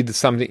you need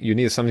something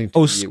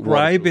to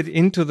scribe it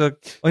into the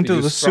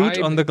suit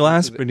on the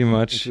glass, pretty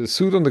much. Into the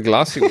suit on the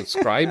glass, it would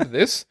scribe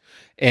this,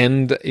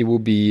 and it will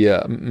be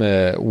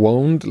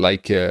wound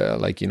like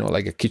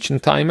a kitchen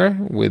timer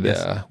with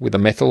a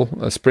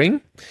metal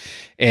spring,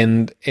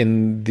 and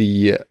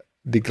the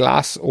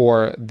glass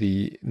or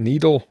the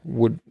needle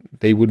would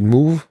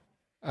move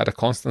at a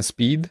constant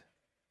speed,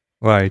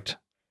 right?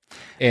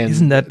 And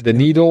isn't that the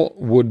needle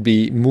would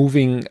be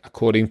moving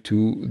according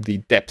to the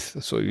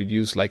depth? So you'd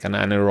use like an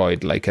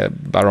aneroid, like a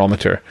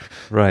barometer,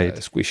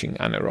 right? Squishing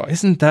aneroid.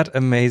 Isn't that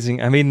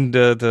amazing? I mean,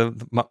 the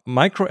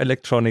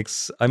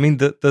microelectronics. I mean,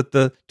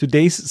 the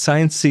today's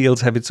science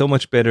seals have it so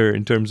much better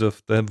in terms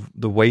of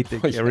the weight they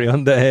carry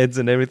on their heads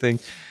and everything.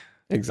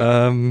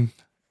 Exactly.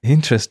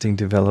 Interesting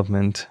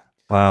development.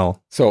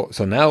 Wow. So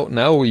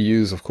now we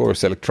use, of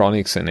course,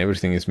 electronics, and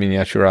everything is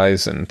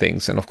miniaturized and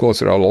things. And of course,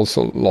 there are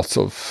also lots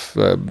of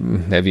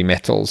heavy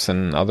metals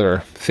and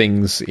other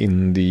things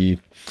in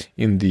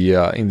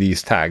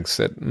these tags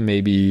that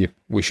maybe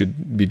we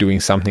should be doing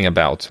something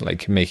about,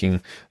 like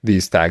making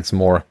these tags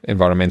more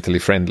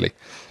environmentally friendly.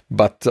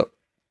 But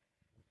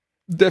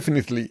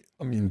definitely,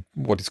 I mean,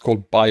 what is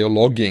called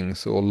biologging,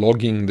 so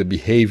logging the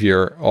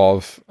behavior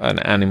of an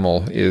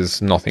animal,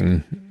 is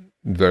nothing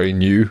very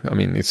new. I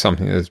mean, it's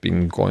something that's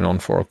been going on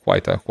for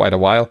quite a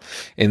while.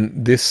 And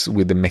this,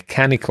 with the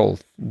mechanical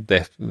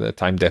the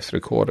time depth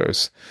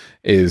recorders,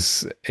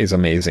 is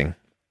amazing.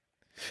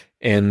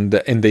 And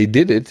they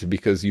did it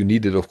because you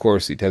needed, of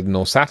course, it had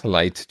no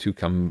satellite to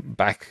come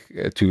back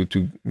to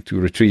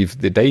retrieve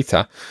the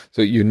data.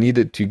 So you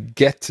needed to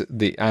get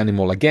the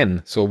animal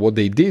again. So what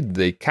they did,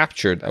 they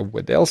captured a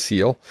Weddell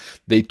seal.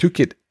 They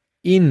took it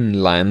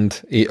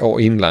inland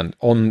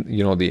on,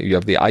 you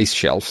have the ice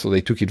shelf. So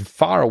they took it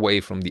far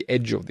away from the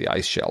edge of the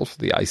ice shelf,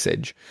 the ice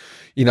edge,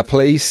 in a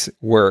place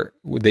where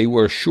they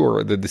were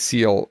sure that the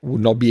seal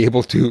would not be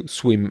able to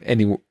swim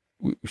anywhere.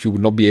 She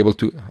would not be able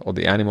to, or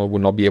the animal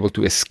would not be able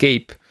to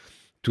escape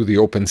to the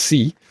open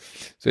sea.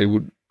 So it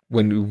would,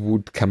 when it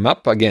would come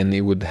up again,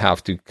 it would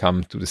have to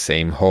come to the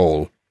same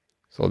hole.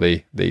 So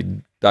they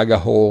dug a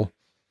hole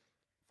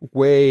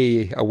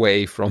way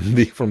away from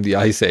the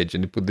ice edge,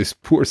 and they put this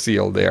poor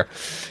seal there.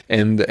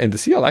 And the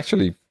seal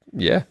actually,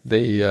 yeah,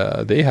 they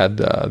had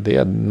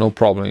no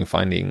problem in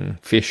finding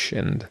fish,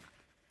 and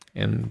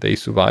they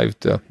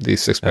survived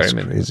this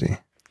experiment. That's crazy.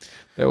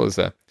 That was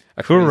a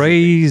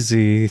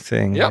crazy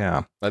thing. Yep.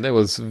 Yeah. But that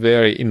was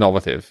very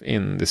innovative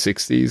in the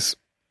 60s.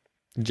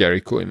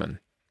 Jerry Kooiman.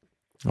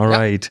 All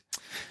right.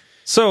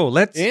 So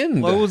let's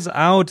close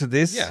out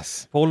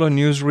this Polar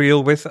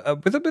Newsreel with a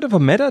bit of a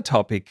meta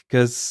topic,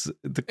 because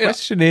the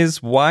question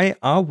is, why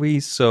are we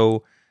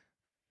so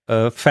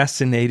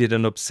fascinated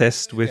and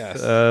obsessed with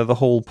the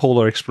whole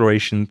polar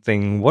exploration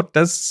thing? What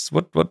is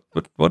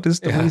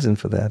the reason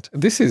for that?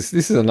 This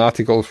is an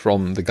article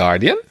from The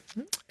Guardian,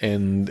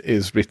 and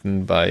is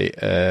written by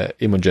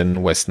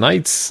Imogen West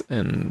Knights,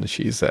 and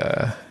she's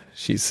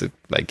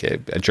like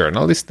a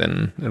journalist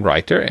and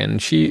writer, and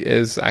she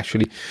is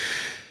actually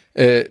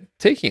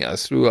taking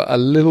us through a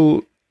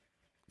little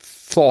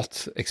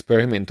thought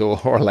experiment,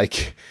 or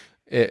like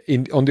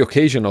on the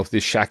occasion of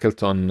this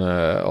Shackleton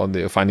on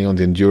the finding on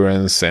the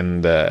Endurance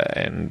and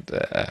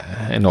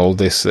all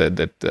this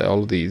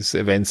all these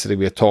events that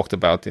we have talked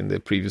about in the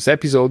previous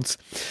episodes.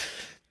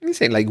 Let me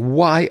say, like,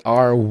 why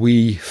are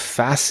we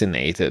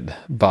fascinated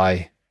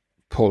by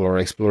polar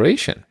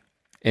exploration?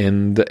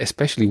 And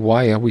especially,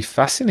 why are we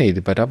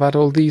fascinated about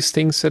all these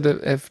things that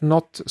have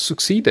not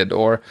succeeded,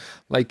 or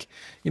like,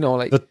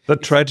 like the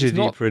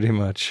tragedy, pretty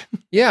much.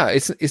 Yeah,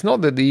 it's not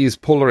that these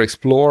polar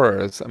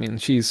explorers. I mean,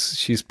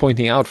 she's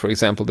pointing out, for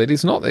example, that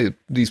it's not that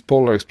these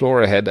polar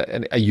explorers had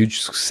a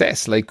huge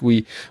success. Like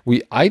we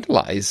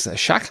idolize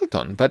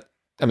Shackleton, but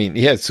I mean,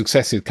 he had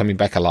success in coming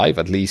back alive.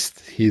 At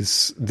least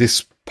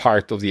this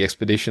part of the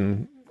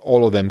expedition,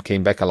 all of them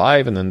came back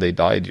alive, and then they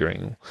died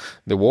during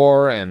the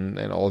war and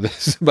all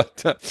this.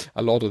 But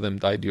a lot of them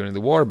died during the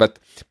war. But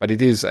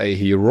it is a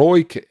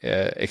heroic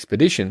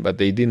expedition. But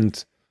they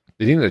didn't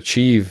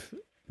achieve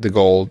the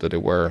goal that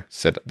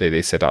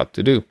they set out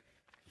to do.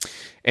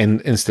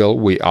 And still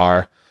we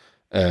are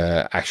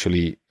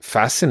actually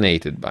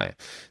fascinated by it.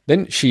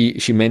 Then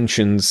she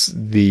mentions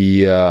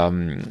the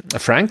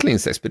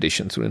Franklin's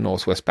expedition through the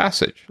Northwest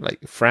Passage. Like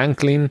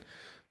Franklin,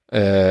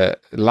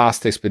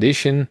 last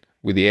expedition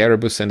with the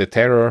Erebus and the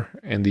Terror,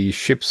 and the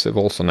ships have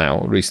also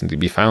now recently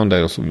been found.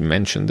 I also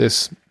mentioned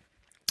this,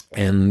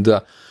 and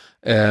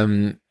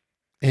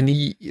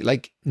he,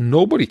 like,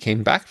 nobody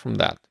came back from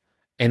that.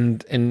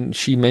 And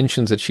she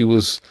mentions that she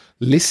was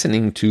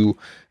listening to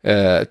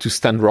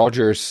Stan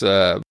Rogers'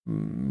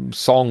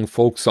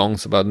 folk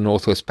songs about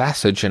Northwest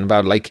Passage, and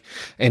about like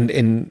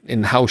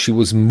and how she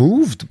was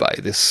moved by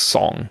this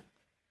song.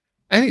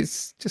 And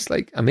it's just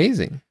like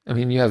amazing. I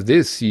mean, you have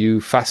this,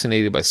 you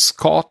fascinated by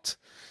Scott.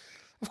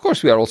 Of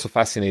course, we are also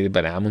fascinated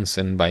by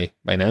Amundsen, by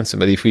Nansen.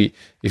 But if we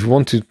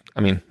want to,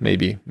 I mean,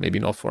 maybe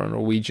not for a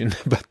Norwegian,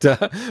 but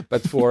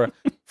for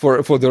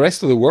the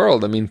rest of the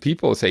world, I mean,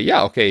 people say,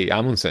 yeah, okay,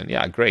 Amundsen,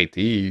 yeah, great.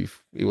 He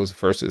was the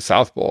first to the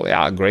South Pole,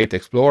 yeah, great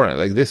explorer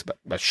like this.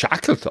 But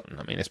Shackleton,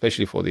 I mean,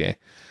 especially for the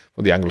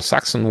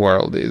Anglo-Saxon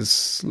world,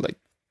 is like,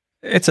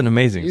 it's an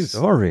amazing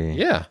story.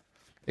 Yeah,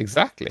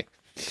 exactly.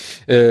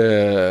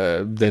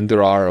 Then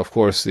there are, of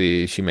course,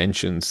 she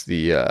mentions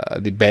the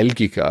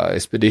Belgica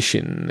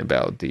expedition,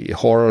 about the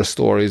horror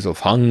stories of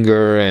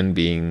hunger and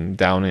being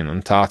down in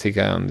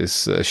Antarctica on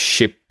this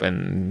ship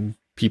and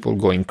people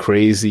going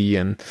crazy,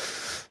 and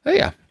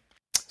yeah.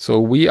 So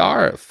we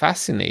are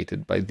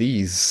fascinated by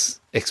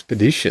these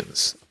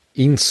expeditions,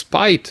 in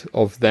spite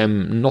of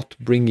them not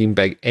bringing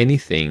back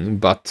anything,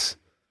 but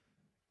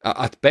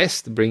at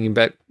best bringing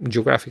back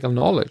geographical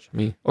knowledge. I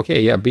mean,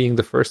 okay, yeah, being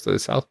the first to the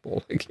South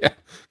Pole, like, yeah,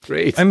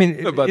 great. I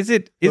mean, but is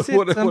it something?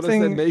 What does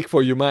that make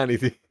for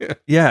humanity?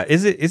 Yeah,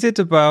 is it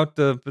about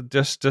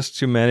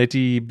just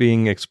humanity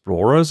being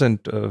explorers and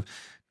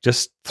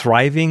just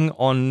thriving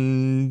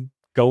on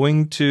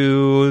going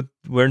to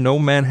where no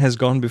man has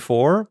gone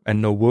before and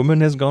no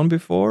woman has gone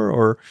before,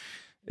 or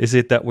is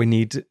it that we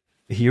need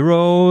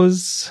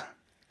heroes?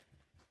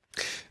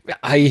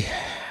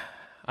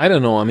 I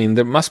don't know. I mean,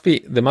 there must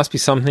be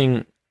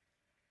something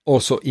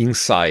also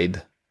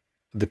inside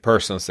the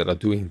persons that are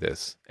doing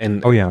this.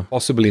 And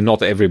possibly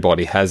not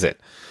everybody has it.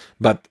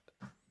 But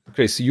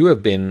Chris, you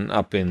have been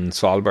up in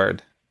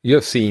Svalbard. You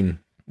have seen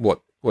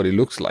what it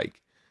looks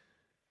like.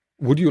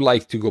 Would you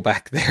like to go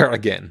back there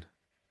again?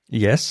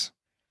 Yes.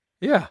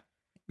 Yeah.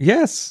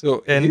 Yes.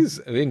 So it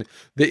is, I mean,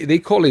 they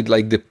call it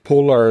like the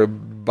polar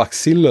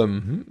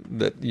bacillum,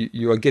 that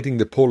you are getting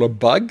the polar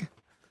bug.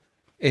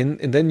 And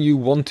then you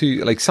want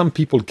to, like, some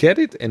people get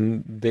it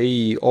and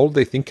all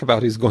they think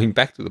about is going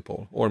back to the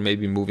pole, or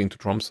maybe moving to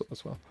Tromsø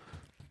as well.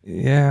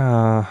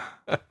 Yeah.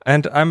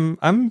 And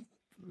I'm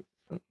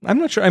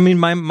not sure. I mean,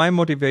 my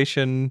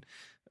motivation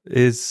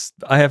is,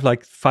 I have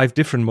like 5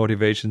 different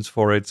motivations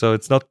for it. So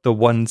it's not the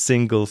one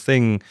single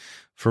thing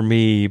for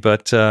me,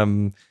 but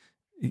I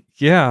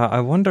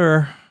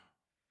wonder,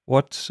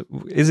 what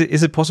is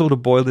it possible to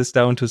boil this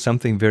down to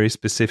something very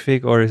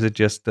specific, or is it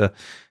just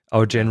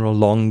our general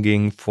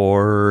longing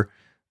for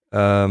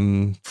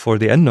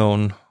the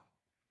unknown,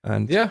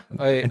 and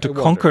to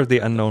conquer the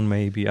unknown?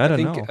 Maybe I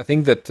don't know. I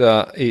think that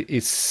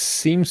it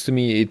seems to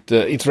me it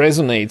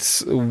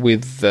resonates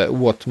with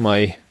what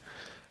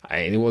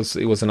it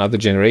was another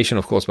generation,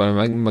 of course, but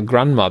my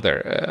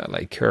grandmother,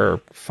 like her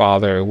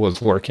father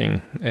was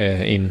working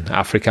in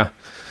Africa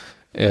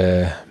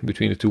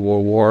between the 2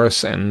 world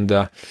wars, and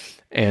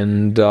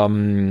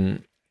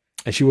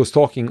she was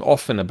talking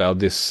often about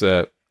this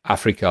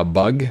Africa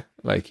bug,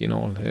 like, in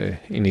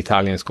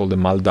Italian it's called the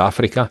mal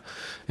d'Africa,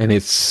 and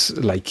it's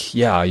like,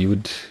 you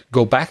would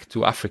go back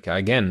to Africa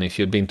again if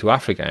you'd been to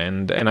Africa,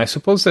 and I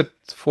suppose that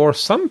for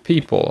some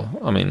people,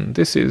 I mean,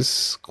 this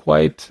is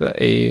quite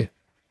a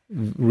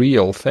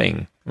real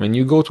thing. I mean,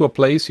 you go to a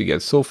place, you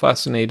get so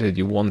fascinated,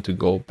 you want to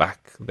go back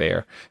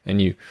there, and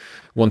you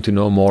want to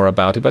know more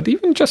about it, but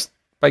even just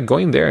by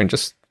going there and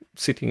just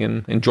sitting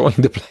and enjoying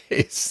the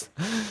place,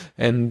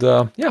 and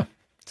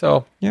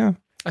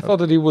I thought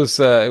that it was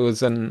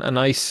a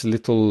nice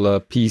little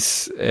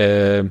piece,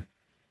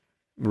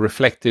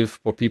 reflective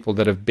for people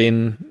that have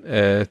been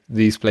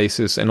these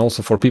places, and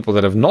also for people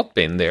that have not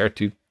been there,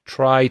 to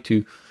try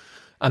to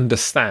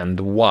understand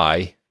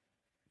why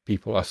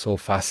people are so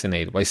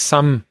fascinated, why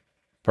some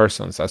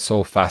persons are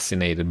so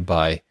fascinated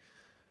by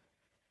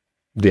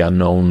the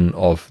unknown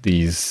of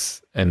these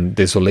and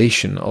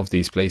desolation of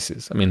these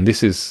places. I mean,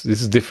 this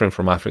is different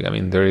from Africa. I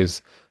mean, there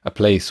is a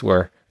place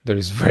where there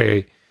is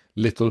very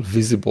little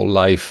visible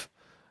life,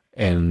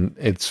 and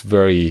it's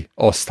very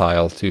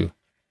hostile to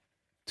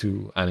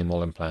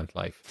animal and plant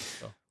life.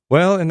 So.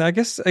 Well, and I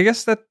guess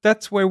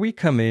that's where we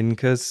come in,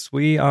 because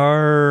we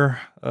are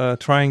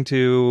trying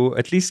to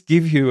at least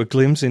give you a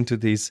glimpse into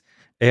these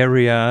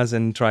areas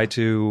and try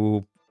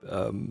to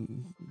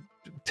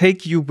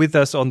take you with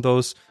us on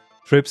those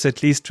trips,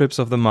 at least trips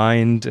of the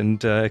mind,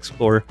 and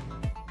explore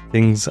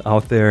things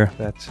out there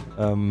that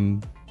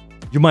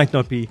you might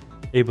not be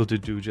able to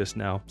do just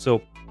now.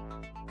 So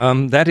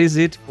that is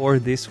it for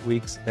this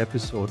week's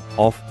episode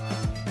of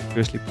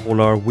Curiously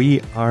Polar.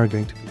 We are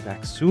going to be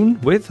back soon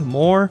with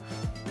more,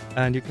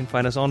 and you can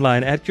find us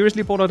online at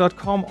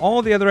curiouslypolar.com.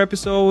 All the other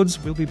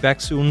episodes will be back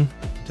soon.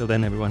 Until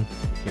then, everyone,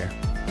 take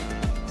care.